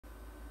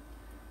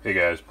Hey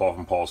guys, Paul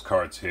from Paul's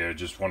Karts here.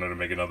 Just wanted to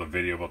make another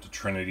video about the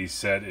Trinity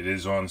set. It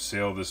is on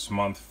sale this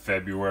month,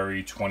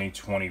 February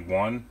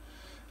 2021,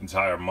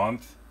 entire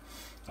month.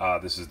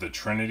 This is the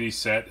Trinity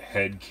set,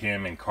 head,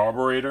 cam, and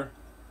carburetor.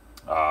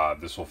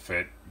 This will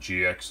fit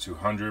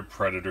GX200,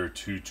 Predator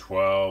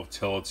 212,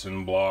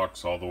 Tillotson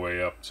blocks, all the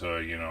way up to,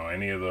 you know,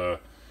 any of the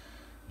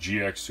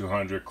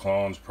GX200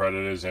 clones,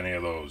 Predators, any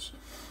of those.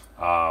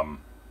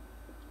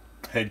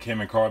 Head,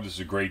 cam, and carb, this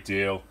is a great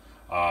deal.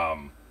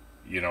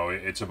 You know,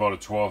 it's about a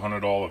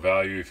 $1,200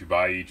 value if you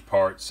buy each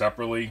part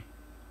separately.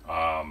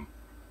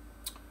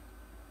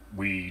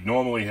 We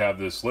normally have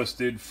this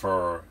listed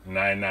for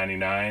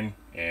 $9.99,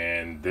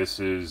 and this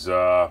is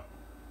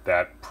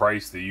that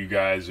price that you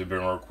guys have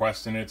been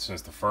requesting it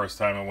since the first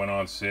time it went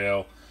on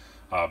sale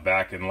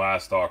back in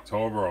last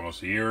October,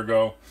 almost a year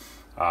ago.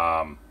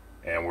 And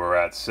we're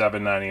at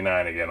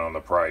 $7.99 again on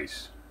the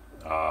price.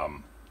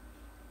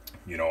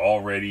 You know,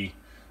 already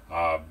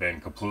been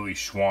completely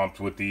swamped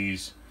with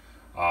these.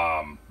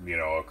 You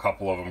know, a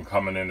couple of them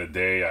coming in a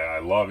day. I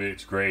love it.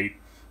 It's great.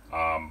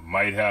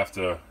 Might have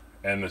to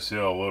end the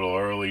sale a little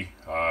early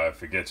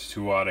if it gets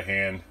too out of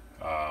hand.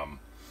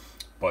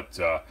 But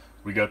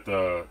we got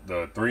the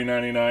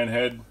 $3.99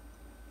 head,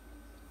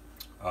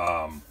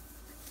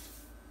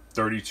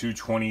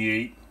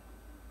 3228.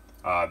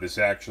 This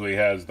actually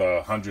has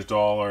the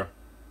 $100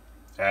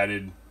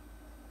 added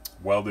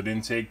welded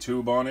intake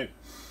tube on it,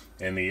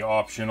 and the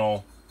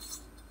optional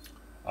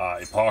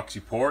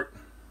epoxy port.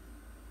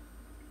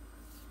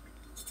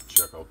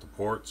 Check out the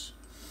ports.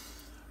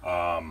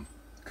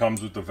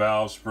 Comes with the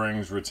valve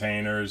springs,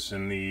 retainers,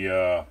 and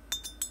the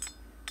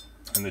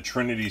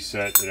Trinity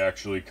set. It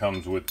actually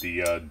comes with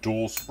the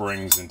dual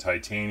springs and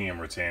titanium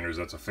retainers.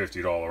 That's a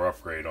 $50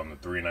 upgrade on the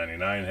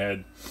 $3.99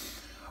 head.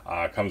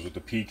 Comes with the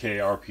PK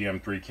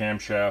RPM 3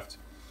 camshaft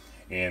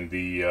and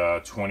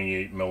the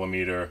 28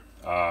 millimeter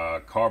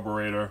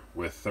carburetor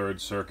with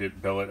third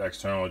circuit billet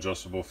external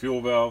adjustable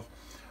fuel valve.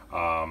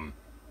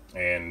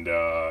 And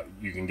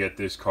you can get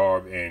this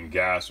carb in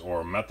gas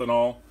or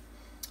methanol.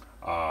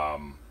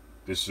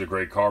 This is a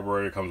great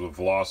carburetor. It comes with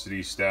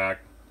velocity stack.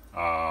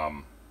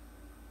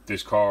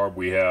 This carb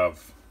we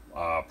have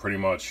pretty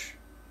much,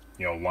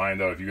 you know,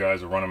 lined up. If you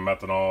guys are running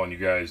methanol and you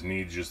guys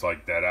need just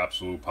like that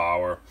absolute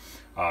power,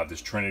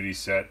 this Trinity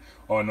set.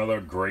 Oh,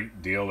 another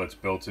great deal that's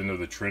built into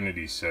the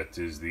Trinity set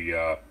is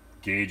the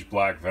Gauge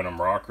Black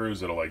Venom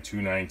rockers that are like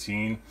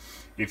 $219.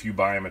 If you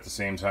buy them at the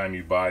same time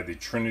you buy the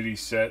Trinity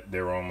set,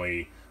 they're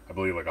only, I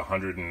believe, like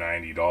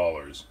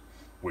 $190,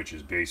 which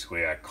is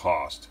basically at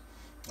cost.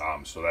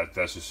 So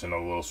that's just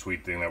another little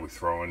sweet thing that we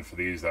throw in for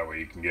these. That way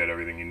you can get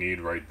everything you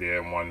need right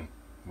there in one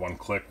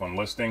click, one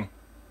listing.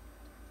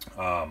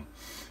 You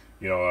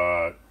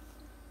know,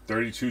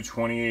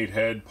 3228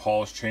 head,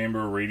 polished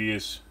chamber,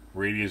 radius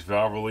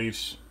valve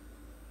reliefs.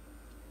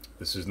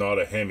 This is not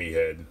a Hemi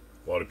head.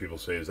 A lot of people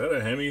say, is that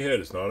a Hemi head?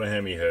 It's not a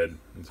Hemi head.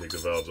 And take the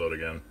valves out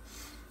again.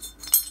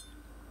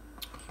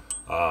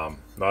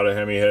 Not a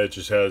Hemi head. It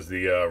just has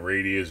the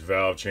radius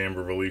valve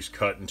chamber reliefs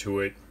cut into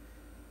it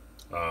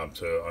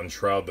to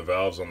unshroud the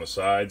valves on the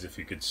sides. If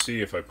you could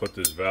see, if I put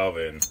this valve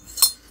in,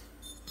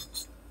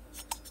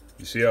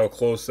 you see how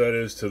close that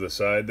is to the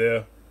side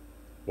there?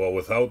 Well,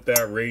 without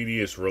that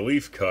radius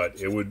relief cut,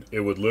 it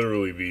would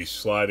literally be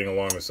sliding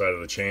along the side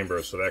of the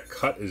chamber. So that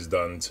cut is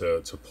done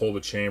to pull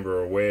the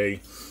chamber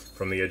away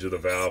from the edge of the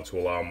valve to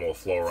allow more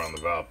flow around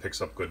the valve.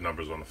 Picks up good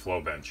numbers on the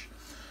flow bench.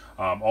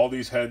 All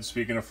these heads,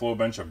 speaking of flow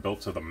bench, are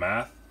built to the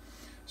math.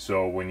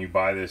 So when you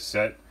buy this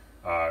set,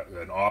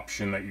 an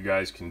option that you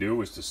guys can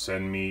do is to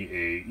send me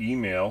an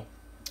email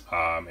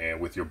and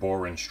with your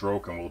bore and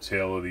stroke, and we'll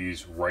tailor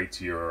these right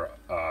to your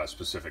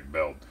specific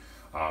build.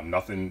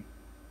 Nothing,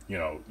 you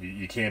know,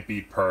 you can't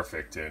beat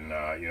perfect, and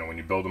you know, when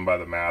you build them by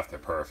the math, they're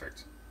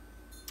perfect.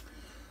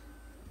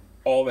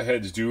 All the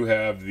heads do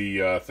have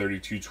the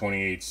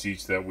 3228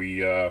 seats that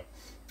we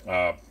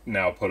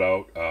now put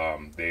out.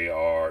 They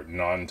are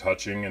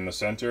non-touching in the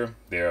center.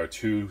 They are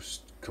two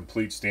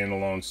complete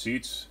standalone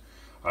seats.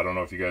 I don't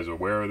know if you guys are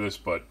aware of this,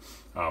 but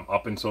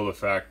up until the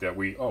fact that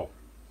we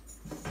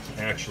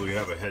actually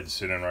have a head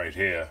sitting right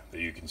here that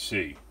you can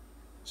see.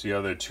 See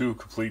how they're two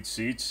complete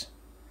seats?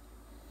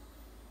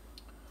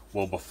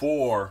 Well,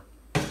 before,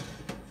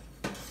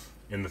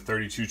 in the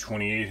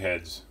 3228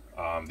 heads,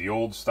 the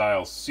old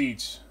style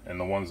seats and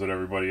the ones that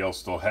everybody else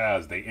still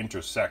has, they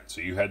intersect,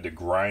 so you had to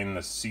grind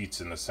the seats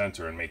in the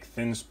center and make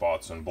thin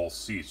spots on both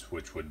seats,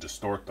 which would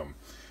distort them.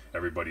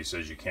 Everybody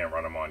says you can't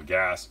run them on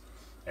gas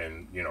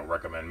and, you know,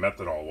 recommend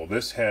methanol. Well,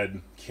 this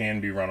head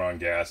can be run on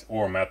gas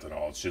or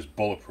methanol. It's just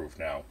bulletproof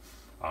now.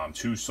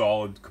 Two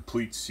solid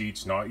complete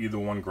seats, not either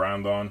one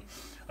ground on.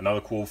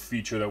 Another cool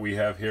feature that we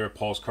have here at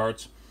Paul's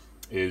Karts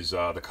is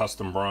the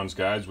custom bronze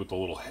guides with the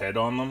little head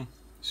on them.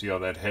 See how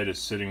that head is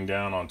sitting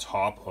down on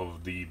top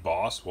of the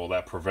boss? Well,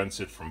 that prevents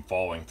it from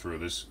falling through.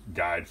 This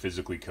guide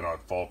physically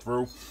cannot fall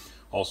through.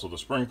 Also, the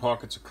spring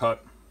pockets are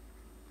cut.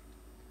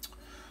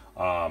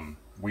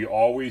 we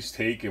always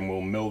take and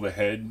we'll mill the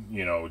head,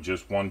 you know,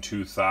 just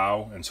 1-2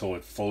 thou until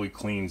it fully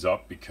cleans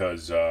up,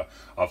 because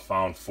I've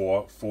found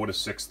 4 to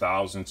 6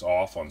 thousandths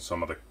off on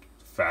some of the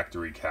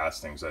factory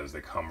castings as they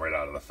come right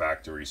out of the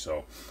factory.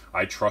 So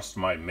I trust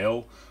my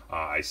mill.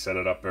 I set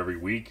it up every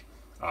week,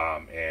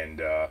 and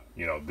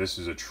you know, this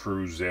is a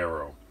true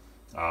zero.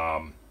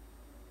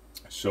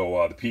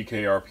 So the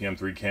PK RPM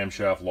 3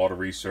 camshaft, a lot of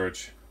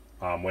research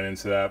went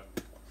into that.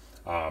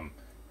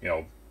 You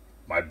know,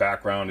 my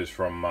background is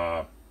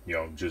from you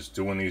know, just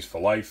doing these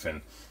for life,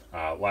 and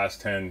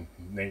last 10,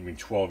 maybe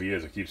 12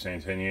 years, I keep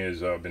saying 10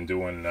 years, I've been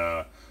doing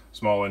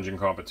small engine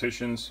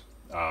competitions.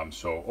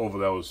 So over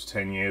those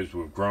 10 years,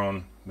 we've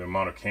grown the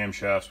amount of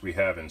camshafts we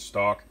have in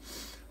stock.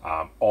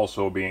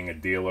 Also being a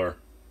dealer,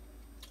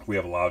 we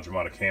have a large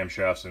amount of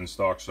camshafts in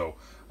stock. So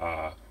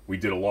we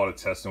did a lot of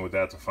testing with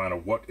that to find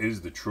out what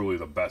is truly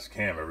the best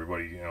cam.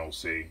 Everybody, you know,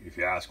 say, if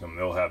you ask them,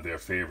 they'll have their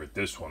favorite,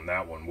 this one,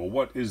 that one. Well,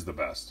 what is the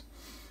best?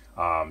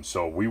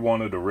 So we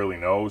wanted to really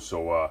know.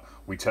 So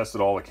we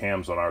tested all the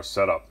cams on our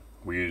setup.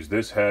 We used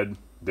this head,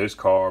 this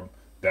carb,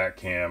 that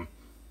cam,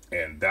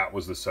 and that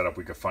was the setup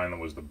we could find that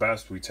was the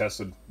best. We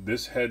tested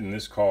this head and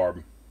this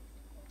carb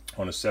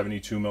on a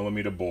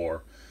 72mm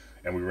bore,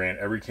 and we ran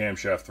every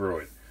camshaft through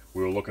it.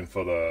 We were looking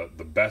for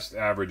the best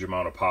average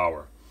amount of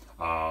power,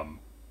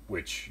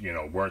 which, you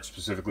know, weren't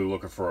specifically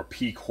looking for a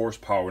peak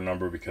horsepower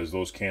number, because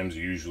those cams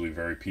are usually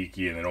very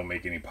peaky and they don't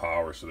make any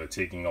power, so they're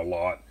taking a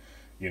lot,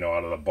 you know,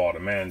 out of the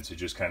bottom end to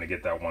just kind of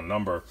get that one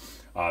number.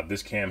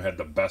 This cam had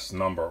the best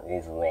number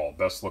overall,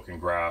 best looking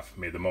graph,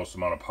 made the most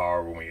amount of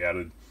power when we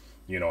added,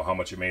 you know, how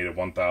much it made at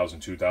 1,000,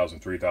 2,000,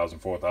 3,000,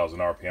 4,000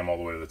 RPM all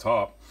the way to the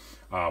top.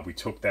 We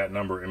took that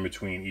number in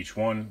between each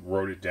one,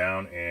 wrote it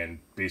down, and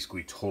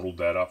basically totaled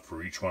that up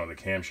for each one of the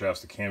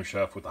camshafts. The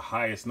camshaft with the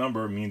highest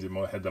number means it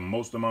had the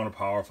most amount of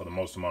power for the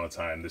most amount of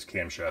time. This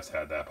camshaft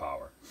had that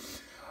power.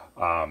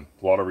 A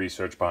lot of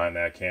research behind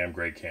that cam.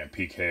 Great cam,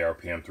 PK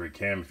RPM 3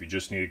 cam. If you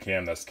just need a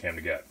cam, that's the cam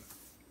to get.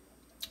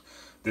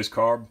 This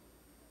carb,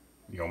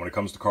 you know, when it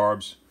comes to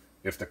carbs,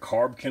 if the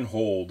carb can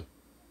hold,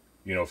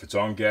 you know, if it's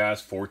on gas,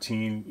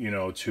 14, you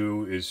know,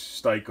 2 is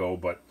Styco,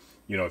 but,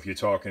 you know, if you're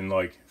talking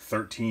like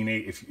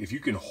 13.8, if you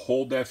can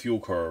hold that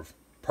fuel curve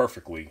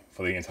perfectly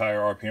for the entire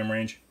RPM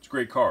range, it's a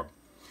great carb.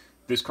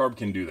 This carb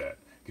can do that.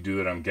 It can do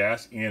that on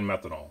gas and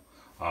methanol.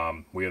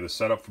 We have the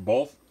setup for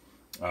both.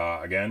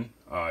 Again,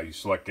 you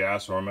select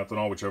gas or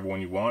methanol, whichever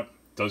one you want.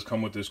 It does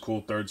come with this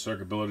cool third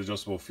circuit billet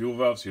adjustable fuel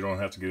valve, so you don't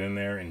have to get in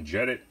there and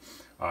jet it.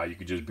 You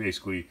could just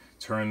basically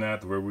turn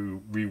that the way we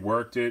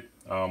reworked it,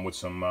 with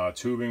some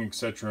tubing,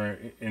 etc.,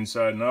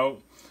 inside and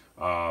out.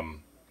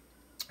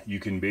 You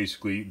can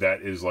basically,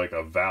 that is like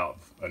a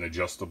valve, an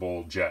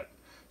adjustable jet.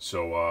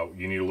 So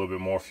you need a little bit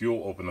more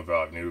fuel, open the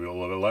valve. You need a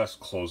little bit less,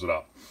 close it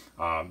up.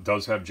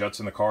 Does have jets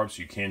in the carb,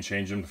 so you can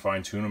change them to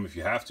fine tune them if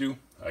you have to.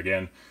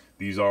 Again,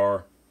 these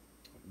are,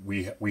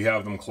 we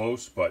have them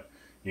close, but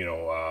you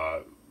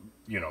know,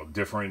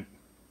 different.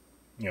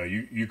 You know,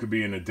 you could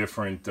be in a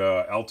different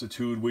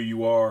altitude where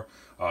you are,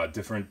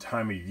 different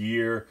time of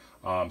year.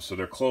 So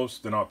they're close,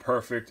 they're not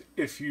perfect.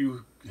 If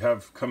you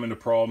have come into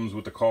problems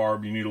with the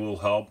carb, you need a little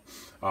help,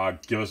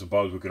 give us a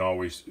buzz. We can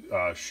always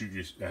help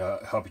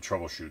you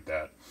troubleshoot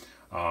that.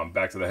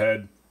 Back to the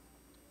head.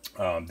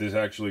 This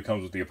actually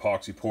comes with the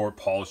epoxy port,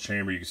 polished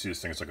chamber. You can see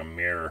this thing, it's like a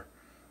mirror.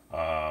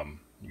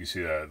 You can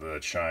see that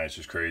shine, it's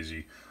just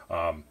crazy.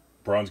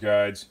 Bronze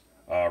guides,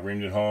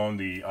 reamed and honed.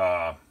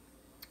 The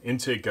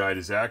intake guide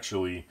is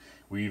actually,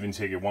 we even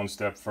take it one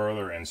step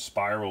further and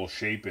spiral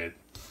shape it.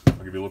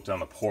 I'll give you a look down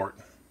the port.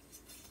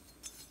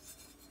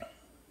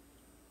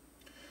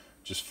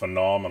 Just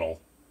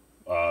phenomenal.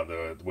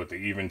 With the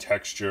even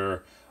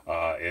texture,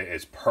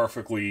 it's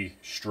perfectly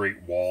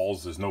straight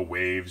walls. There's no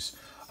waves.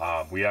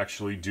 We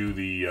actually do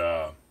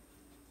the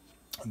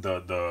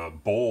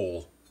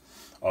bowl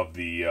of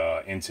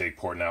the intake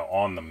port now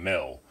on the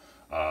mill.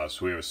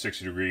 So we have a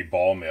 60-degree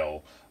ball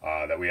mill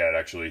that we had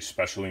actually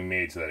specially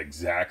made to that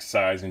exact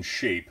size and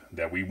shape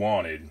that we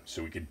wanted,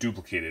 so we could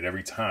duplicate it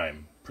every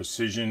time.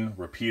 Precision,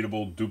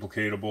 repeatable,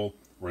 duplicatable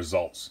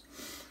results.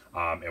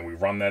 And we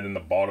run that in the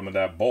bottom of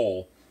that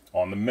bowl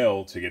on the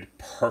mill to get it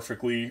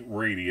perfectly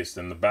radiused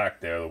in the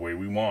back there the way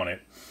we want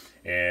it.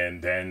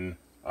 And then,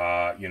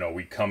 you know,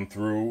 we come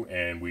through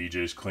and we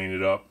just clean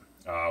it up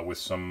with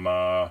some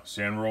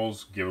sand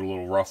rolls, give it a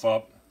little rough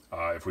up.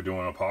 If we're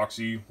doing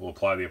epoxy, we'll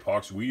apply the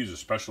epoxy. We use a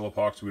special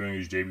epoxy. We don't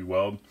use JB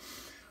Weld.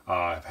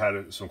 I've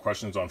had some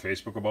questions on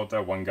Facebook about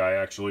that. One guy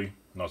actually,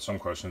 not some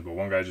questions, but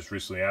one guy just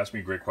recently asked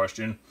me, great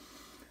question.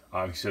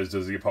 He says,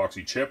 does the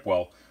epoxy chip?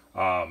 Well,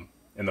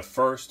 in the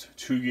first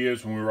 2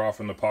 years when we were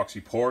offering the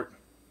epoxy port,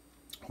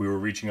 we were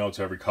reaching out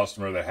to every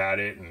customer that had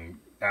it and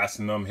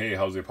asking them, hey,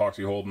 how's the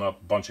epoxy holding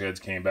up? A bunch of heads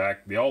came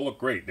back. They all look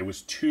great. There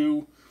was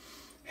 2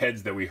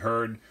 heads that we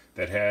heard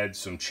that had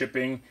some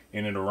chipping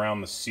in and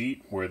around the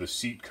seat where the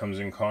seat comes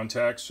in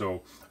contact.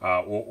 So,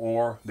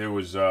 or there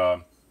was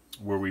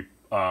where we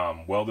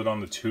welded on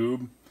the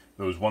tube.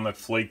 There was one that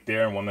flaked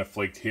there and one that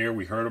flaked here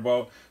we heard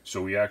about.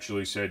 So we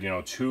actually said, you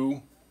know,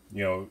 2,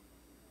 you know,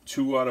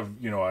 two out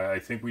of, I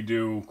think we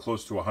do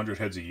close to 100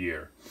 heads a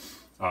year.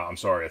 I'm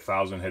sorry,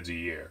 1,000 heads a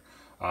year.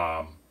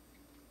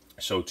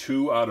 So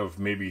 2 out of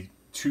maybe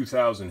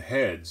 2,000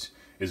 heads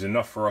is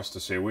enough for us to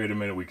say, wait a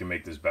minute, we can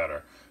make this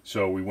better.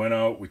 So we went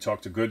out, we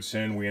talked to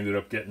Goodson, we ended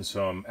up getting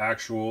some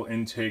actual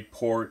intake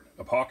port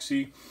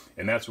epoxy,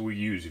 and that's what we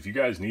use. If you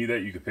guys need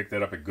that, you can pick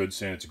that up at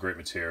Goodson. It's a great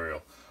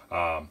material.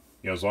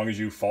 As long as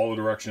you follow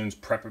directions,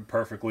 prep it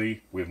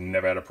perfectly, we've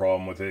never had a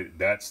problem with it.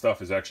 That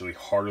stuff is actually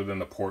harder than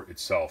the port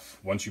itself.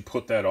 Once you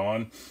put that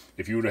on,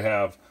 if you were to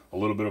have a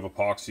little bit of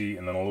epoxy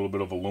and then a little bit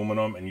of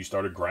aluminum and you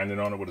started grinding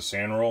on it with a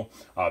sand roll,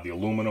 the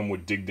aluminum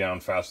would dig down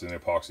faster than the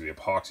epoxy. The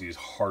epoxy is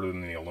harder than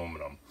the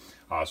aluminum,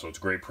 so it's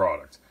a great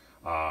product.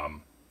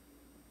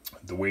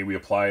 The way we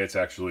apply it's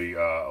actually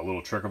a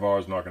little trick of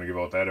ours. I'm not going to give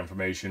out that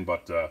information,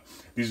 but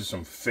these are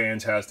some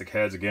fantastic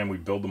heads. Again, we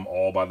build them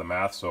all by the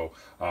math, so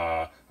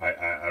I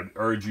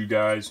urge you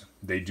guys.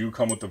 They do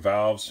come with the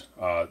valves,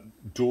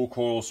 dual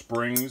coil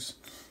springs,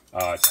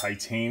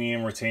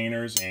 titanium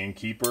retainers and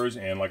keepers,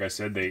 and like I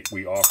said,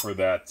 we offer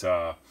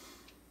that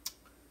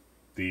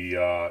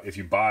if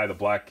you buy the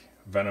Black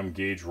Venom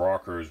gauge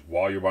rockers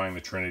while you're buying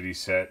the Trinity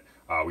set,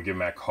 we give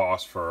them at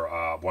cost for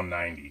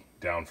 $190,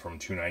 down from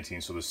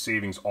 $219, so the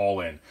savings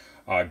all in.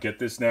 Get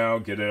this now,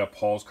 get it at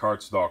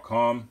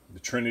paulskarts.com. The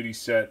Trinity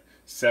set,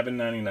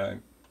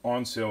 $7.99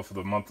 on sale for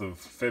the month of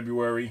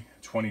February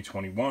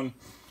 2021.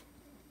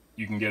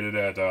 You can get it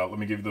at, let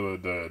me give you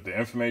the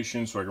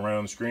information so I can write it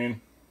on the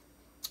screen.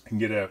 You can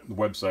get it at the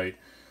website,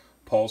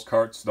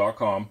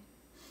 paulskarts.com.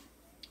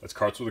 That's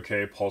carts with a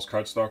K,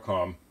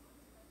 paulskarts.com.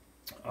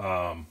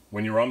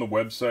 When you're on the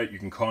website, you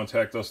can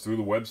contact us through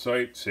the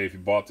website. Say if you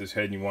bought this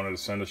head and you wanted to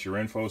send us your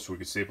info so we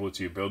could staple it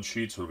to your build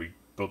sheet so it'll be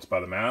built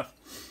by the math.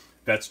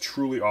 That's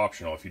truly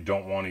optional. If you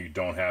don't want to, you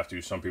don't have to.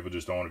 Some people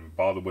just don't want to be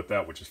bothered with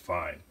that, which is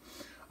fine.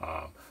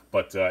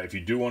 But if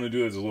you do want to do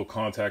it, there's a little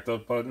contact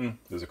us button.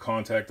 There's a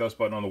contact us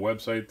button on the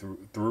website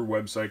through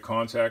website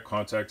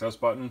contact us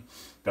button.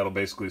 That'll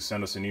basically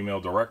send us an email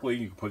directly.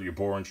 You can put your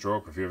bore and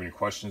stroke. If you have any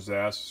questions to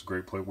ask, it's a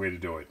great way to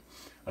do it.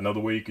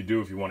 Another way you could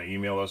do, if you want to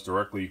email us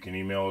directly, you can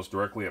email us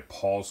directly at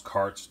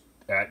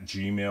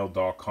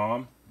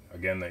paulskarts@gmail.com.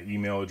 Again, the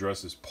email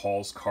address is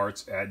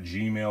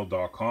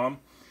paulskarts@gmail.com.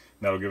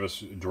 That'll give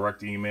us a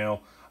direct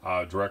email,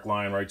 direct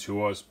line right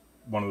to us.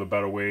 One of the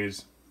better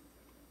ways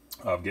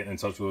of getting in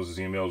touch with us is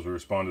emails. We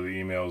respond to the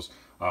emails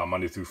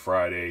Monday through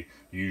Friday.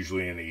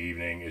 Usually in the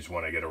evening is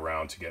when I get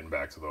around to getting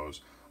back to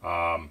those.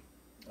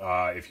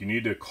 If you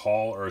need to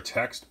call or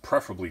text,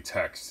 preferably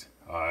text.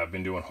 I've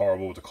been doing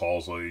horrible with the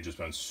calls lately, just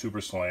been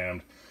super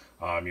slammed.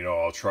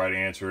 I'll try to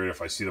answer it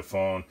if I see the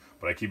phone,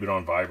 but I keep it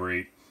on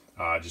vibrate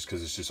just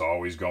because it's just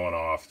always going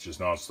off. It's just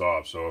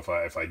nonstop. So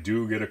if I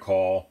do get a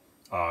call,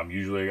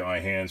 usually my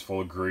hands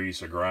full of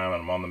grease or grime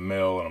and I'm on the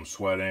mill and I'm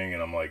sweating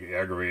and I'm like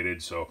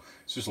aggravated. So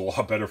it's just a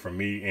lot better for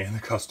me and the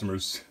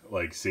customers,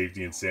 like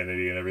safety and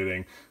sanity and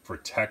everything, for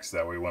text.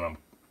 That way when I'm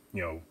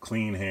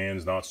clean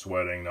hands, not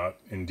sweating, not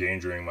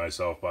endangering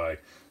myself by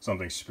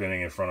something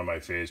spinning in front of my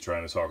face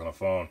trying to talk on the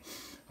phone.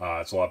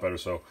 It's a lot better.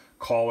 So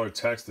call or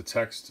text. The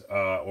text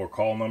or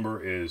call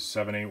number is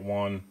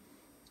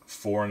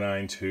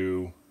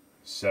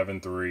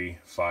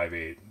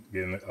 781-492-7358.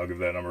 Again, I'll give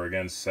that number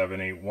again,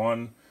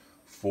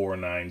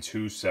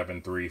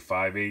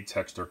 781-492-7358.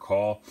 Text or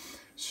call.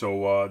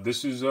 So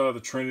this is the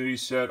Trinity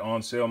set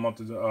on sale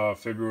month of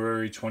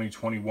February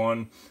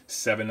 2021,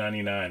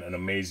 $7.99, an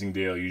amazing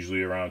deal,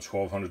 usually around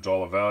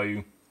 $1,200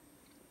 value.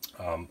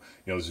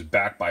 This is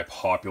backed by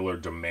popular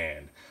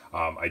demand.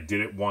 I did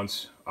it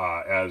once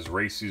as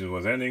race season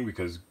was ending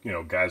because,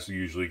 guys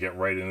usually get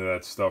right into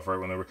that stuff right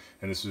when they were,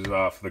 and this is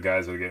for the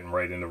guys that are getting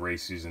right into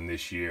race season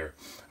this year.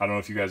 I don't know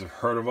if you guys have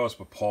heard of us,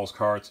 but Paul's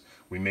Karts,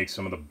 we make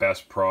some of the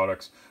best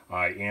products.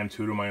 I am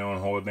tooting my own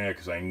horn there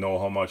because I know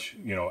how much,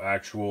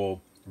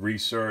 actual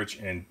research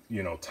and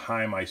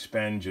time I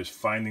spend just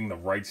finding the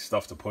right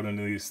stuff to put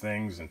into these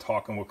things and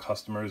talking with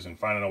customers and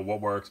finding out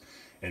what works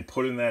and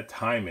putting that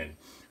time in,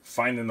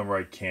 finding the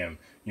right cam,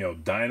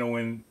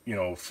 dynoing,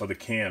 for the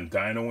cam,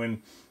 dynoing,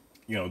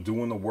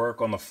 doing the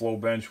work on the flow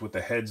bench with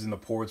the heads and the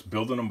ports,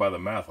 building them by the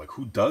math. Like,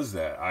 who does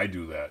that? I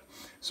do that.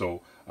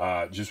 So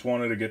just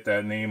wanted to get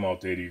that name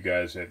out there to you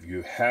guys. If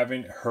you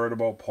haven't heard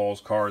about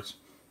Paul's Karts,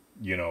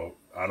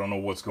 I don't know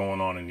what's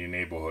going on in your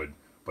neighborhood,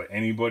 but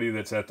anybody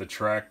that's at the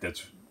track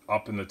that's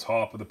up in the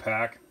top of the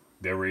pack,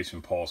 they're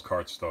racing Paul's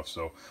Karts stuff.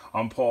 So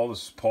I'm Paul.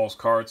 This is Paul's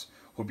Karts.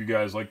 Hope you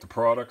guys like the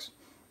products.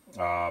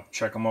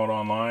 Check them out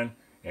online.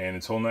 And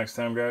until next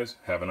time, guys,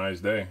 have a nice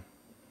day.